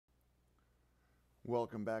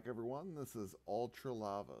Welcome back, everyone. This is Ultra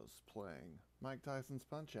Lavas playing Mike Tyson's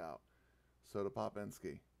Punch-Out! Soda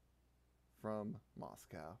Popinski from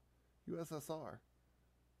Moscow, USSR.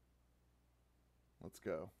 Let's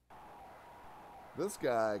go. This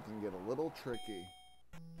guy can get a little tricky,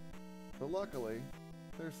 but luckily,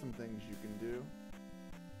 there's some things you can do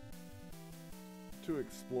to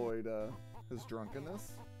exploit his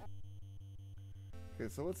drunkenness. Okay,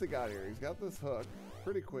 so what's he got here? He's got this hook,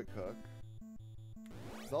 pretty quick hook.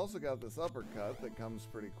 He's also got this uppercut that comes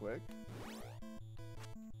pretty quick.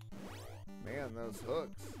 Man, those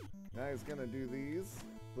hooks. Now he's gonna do these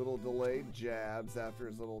little delayed jabs after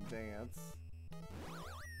his little dance.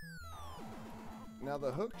 Now the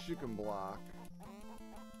hooks you can block.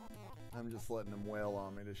 I'm just letting him wail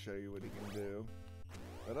on me to show you what he can do.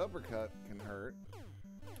 That uppercut can hurt.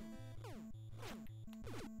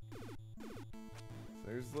 So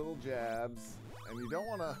there's little jabs. And you don't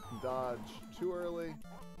want to dodge too early,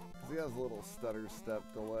 because he has a little stutter step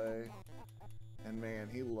delay. And man,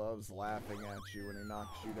 he loves laughing at you when he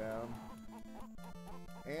knocks you down.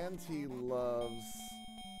 And he loves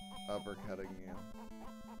uppercutting you.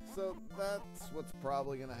 So that's what's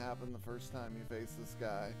probably going to happen the first time you face this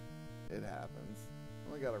guy. It happens.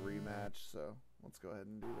 Only got a rematch, so let's go ahead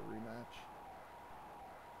and do the rematch.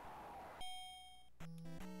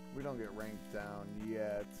 We don't get ranked down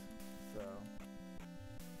yet, so...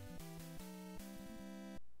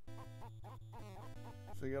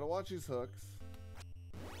 So you gotta watch his hooks.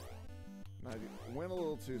 And I went a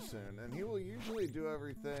little too soon. And he will usually do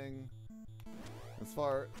everything. As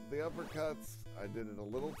far the uppercuts, I did it a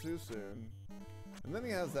little too soon. And then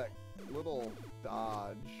he has that little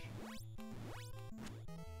dodge.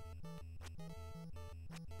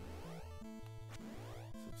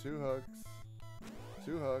 So two hooks.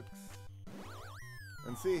 Two hooks.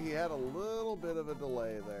 And see, he had a little bit of a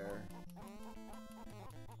delay there.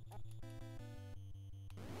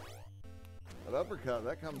 That uppercut,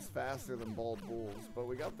 that comes faster than bald bulls, but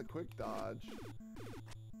we got the quick dodge.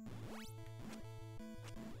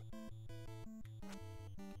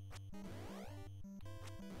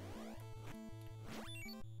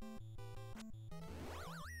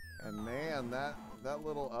 And man, that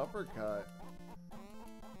little uppercut.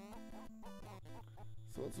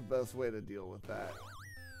 So what's the best way to deal with that?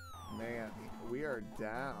 Man, we are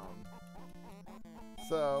down.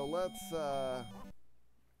 So let's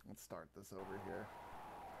start this over here.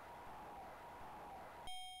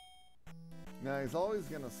 Now he's always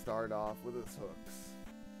going to start off with his hooks.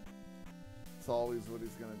 It's always what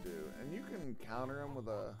he's going to do. And you can counter him with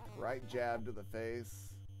a right jab to the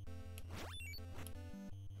face.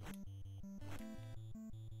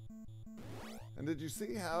 And did you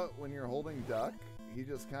see how when you're holding duck, he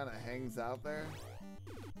just kind of hangs out there?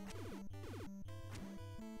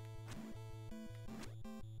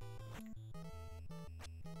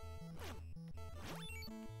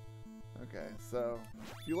 Okay, so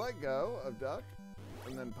if you let go of duck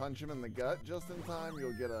and then punch him in the gut just in time,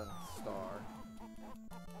 you'll get a star.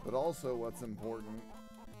 But also what's important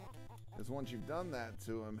is once you've done that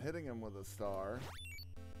to him, hitting him with a star.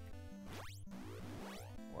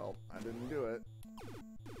 Well, I didn't do it.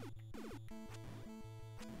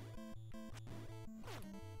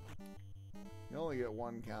 You only get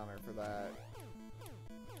one counter for that.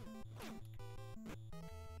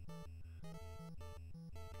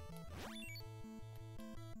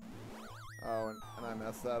 Oh, and I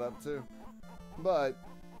messed that up too. But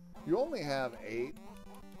you only have 8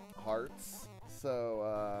 hearts,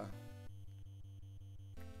 so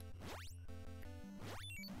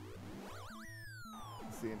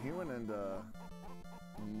see, and he went into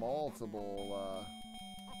multiple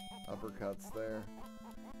uppercuts there.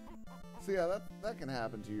 So yeah, that can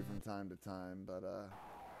happen to you from time to time, but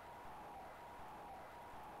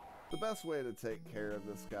the best way to take care of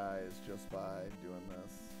this guy is just by doing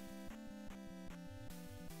this.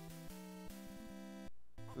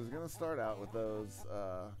 So he's going to start out with those,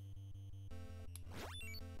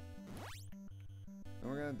 and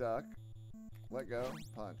we're going to duck, let go,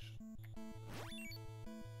 punch.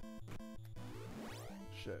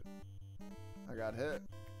 Shit. I got hit.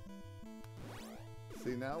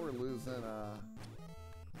 See, now we're losing,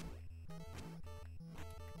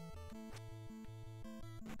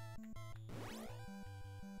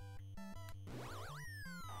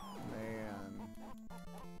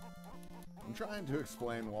 I'm trying to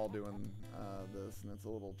explain while doing this, and it's a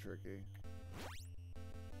little tricky.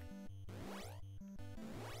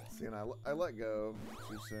 See, and I let go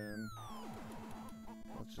too soon.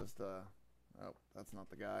 Let's just, oh, that's not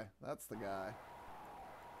the guy. That's the guy.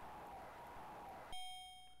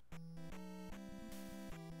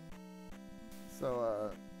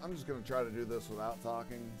 So, I'm just gonna try to do this without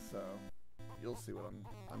talking, so you'll see what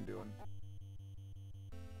I'm doing.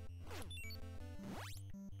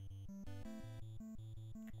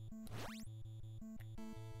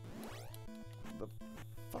 The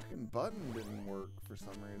fucking button didn't work for some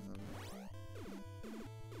reason.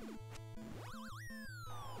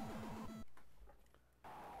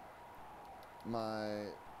 My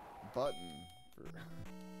button for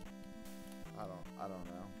I don't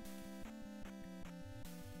know.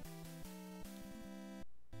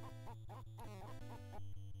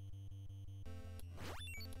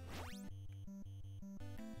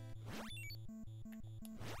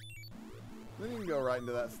 Then you can go right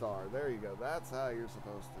into that star. There you go. That's how you're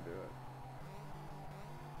supposed to do it.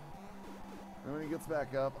 And when he gets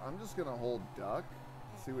back up, I'm just gonna hold duck,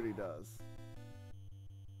 see what he does.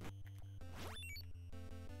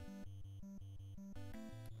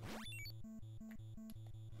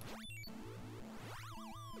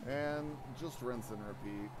 And just rinse and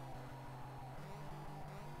repeat.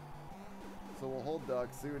 So we'll hold duck,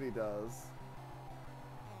 see what he does.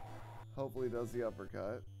 Hopefully he does the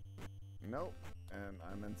uppercut. Nope. And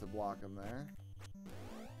I meant to block him there.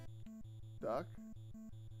 Duck.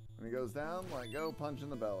 When he goes down, let go, punch in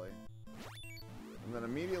the belly. And then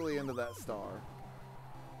immediately into that star.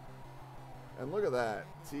 And look at that.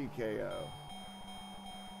 TKO.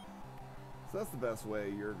 So that's the best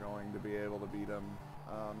way you're going to be able to beat him.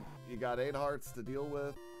 You got 8 hearts to deal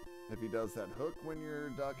with. If he does that hook when you're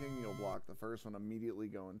ducking, you'll block the first one, immediately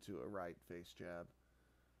go into a right face jab.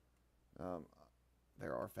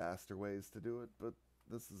 There are faster ways to do it, but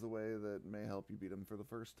this is a way that may help you beat him for the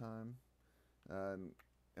first time.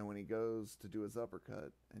 And when he goes to do his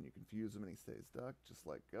uppercut and you confuse him and he stays ducked, just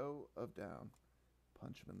let go of down,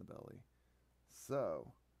 punch him in the belly.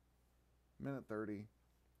 So, minute 30.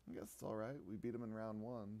 I guess it's alright. We beat him in round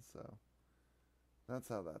 1, so that's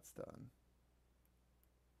how that's done.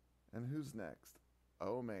 And who's next?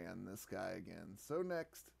 Oh man, this guy again. So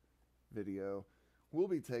next video, we'll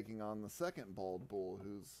be taking on the second bald bull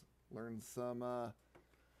who's learned some,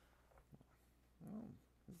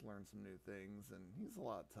 he's learned some new things, and he's a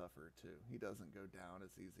lot tougher too. He doesn't go down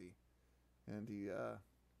as easy. And he,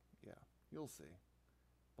 yeah, you'll see.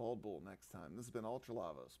 Bald bull next time. This has been Ultra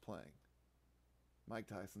Lavos playing Mike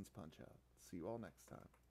Tyson's Punch-Out. See you all next time.